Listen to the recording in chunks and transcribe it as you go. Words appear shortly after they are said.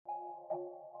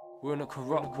We're in a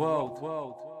corrupt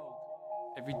world.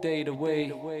 Every day the way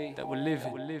that we're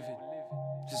living.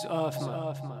 This is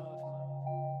Erfman.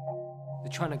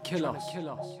 They're trying to kill us.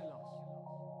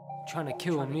 Trying to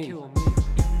kill me.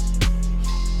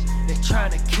 They're trying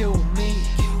to kill me.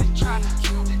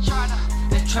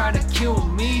 They're trying to kill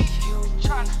me.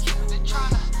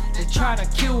 They're trying to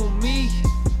kill me.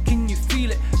 Can you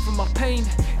feel it from my pain?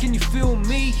 Can you feel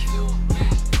me?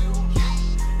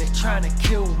 They're trying to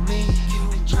kill me.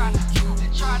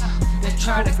 They're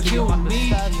trying to kill me.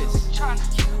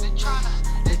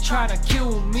 They're trying to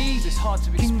kill me. It's hard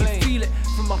to explain. Can you feel it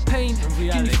from my pain?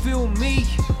 Can you feel me?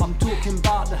 I'm talking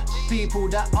about the people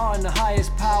that are in the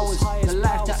highest powers. The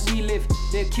life that we live,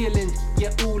 they're killing.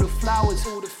 Yeah, all the flowers,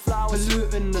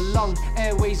 polluting the lung,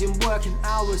 airways in working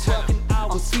hours.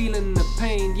 I'm feeling the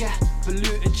pain, yeah,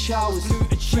 polluted showers.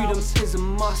 Freedom is a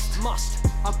must.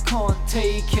 I can't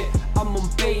take it, I'm on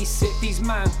basic. These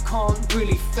man can't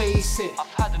really face it.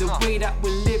 The way that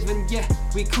we're living, yeah,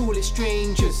 we call it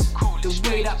strangers. The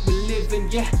way that we're living,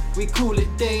 yeah, we call it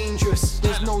dangerous.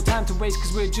 There's no time to waste,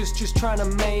 cause we're just trying to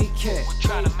make it.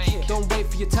 Don't wait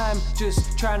for your time,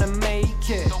 just trying to make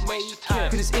it.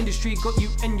 Cause this industry got you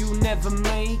and you never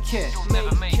make it.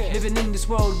 Living in this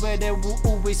world where they will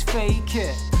always fake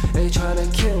it. They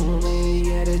tryna kill me,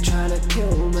 yeah, they tryna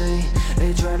kill me.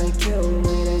 They tryna kill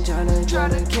me, they tryna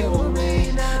kill me.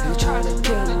 They tryna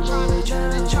kill me, they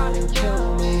tryna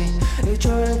kill me. They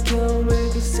tryna kill me,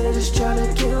 cause they just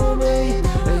tryna kill me.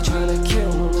 They tryna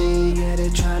kill me, yeah, they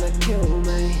tryna kill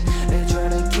me. They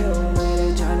tryna kill me,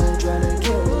 they tryna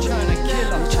kill me. Tryna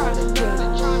kill us. They tryna kill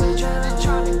me, they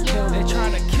tryna kill me. They're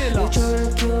trying to kill us. They tryna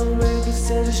kill me, cause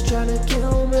they just tryna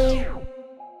kill me.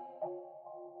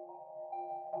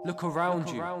 Look around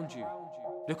you.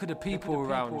 Look at the people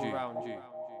around you.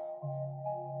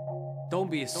 Don't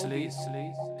be asleep,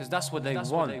 cause that's what they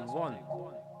want.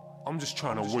 I'm just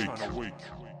trying to wake.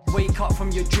 Wake up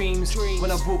from your dreams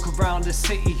when I walk around the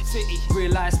city.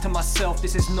 Realize to myself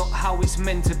this is not how it's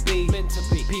meant to be.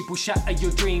 People shatter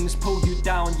your dreams, pull you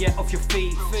down, yeah, off your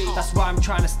feet. That's why I'm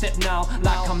trying to step now,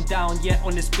 like I'm down, yeah,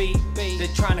 on this beat. They're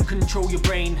trying to control your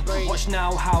brain. Watch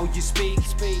now how you speak.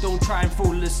 Don't try and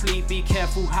fall asleep. Be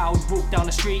careful how you walk down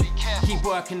the street. Keep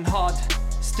working hard.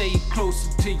 Stay closer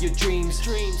to your dreams,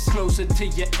 closer to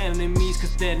your enemies,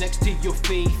 cause they're next to your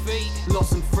feet.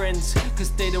 Lost some friends, cause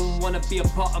they don't wanna be a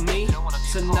part of me.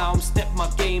 So now I'm step my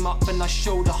game up and I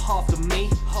show the half of me.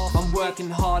 I'm working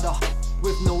harder,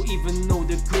 with no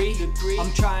degree.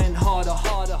 I'm trying harder,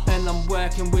 and I'm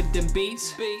working with them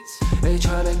beats. They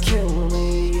tryna kill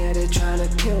me, yeah, they tryna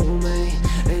kill me.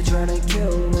 They tryna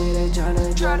kill me, they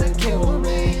tryna kill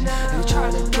me. They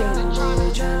tryna kill me,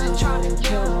 they tryna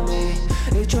kill me.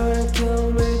 They tryna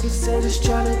kill me, cause they just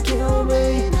tryna kill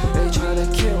me. They tryna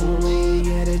kill me,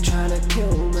 yeah, they tryna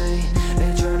kill me.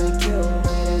 They tryna kill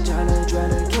me, they tryna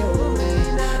kill me.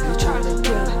 They tryna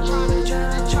kill me, they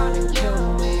tryna kill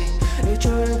me. They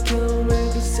tryna kill me,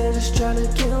 cause they just tryna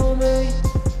kill me.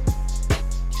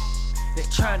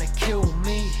 They're trying to kill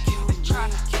me. They're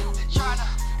trying to kill me.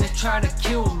 They're trying to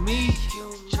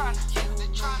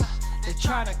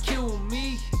kill me.